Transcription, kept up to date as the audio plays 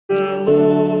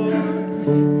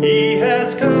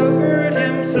has covered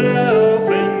himself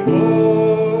in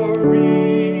glory.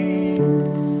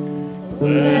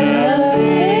 Let us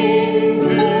sing to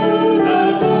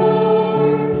the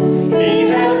Lord. He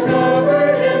has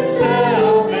covered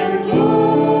himself in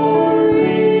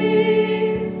glory.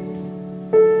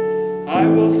 I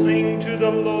will sing to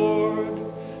the Lord,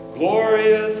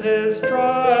 glorious his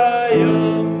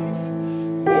triumph.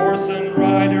 Horse and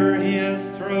rider he has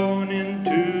thrown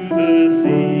into the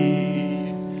sea.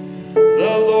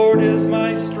 The Lord is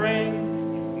my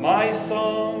strength, my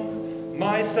song,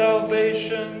 my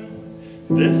salvation.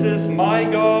 This is my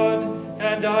God,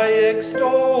 and I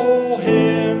extol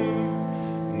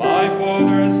him. My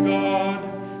Father is God,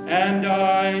 and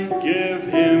I give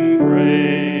him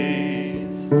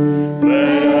praise.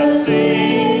 Let us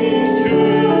sing to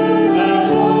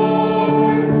the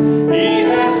Lord. He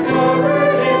has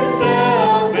covered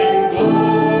himself in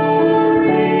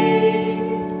glory.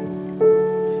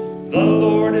 The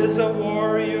Lord is a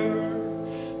warrior.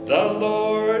 The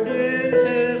Lord is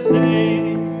his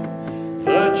name.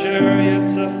 The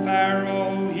chariots of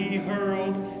Pharaoh he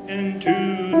hurled into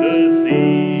the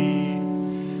sea.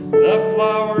 The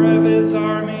flower of his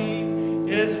army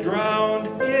is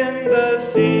drowned in the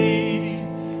sea.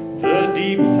 The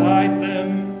deeps hide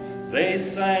them, they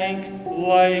sank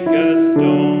like a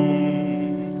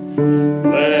stone.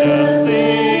 Let us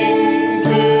sing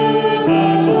to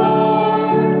the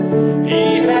Lord.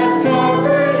 He has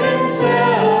covered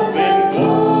himself in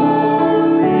glory.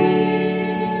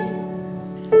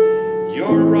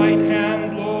 Your right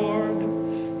hand, Lord,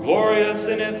 glorious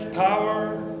in its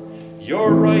power.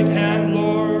 Your right hand,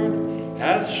 Lord,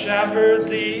 has shattered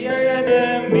the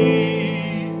enemy.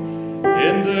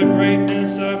 In the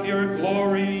greatness of your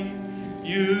glory,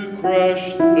 you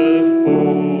crushed the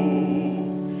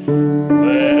foe.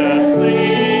 Let us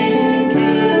sing to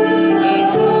the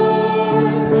Lord.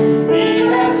 He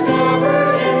has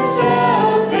covered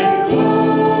himself in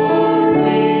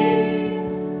glory.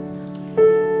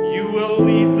 You will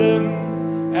lead them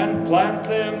and plant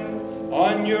them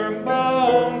on your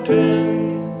mountain,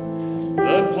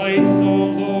 the place, O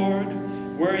Lord,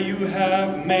 where you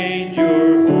have made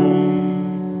your home.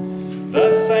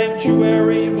 The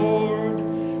sanctuary, Lord,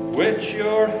 which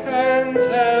your hands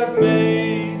have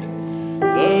made.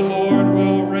 The Lord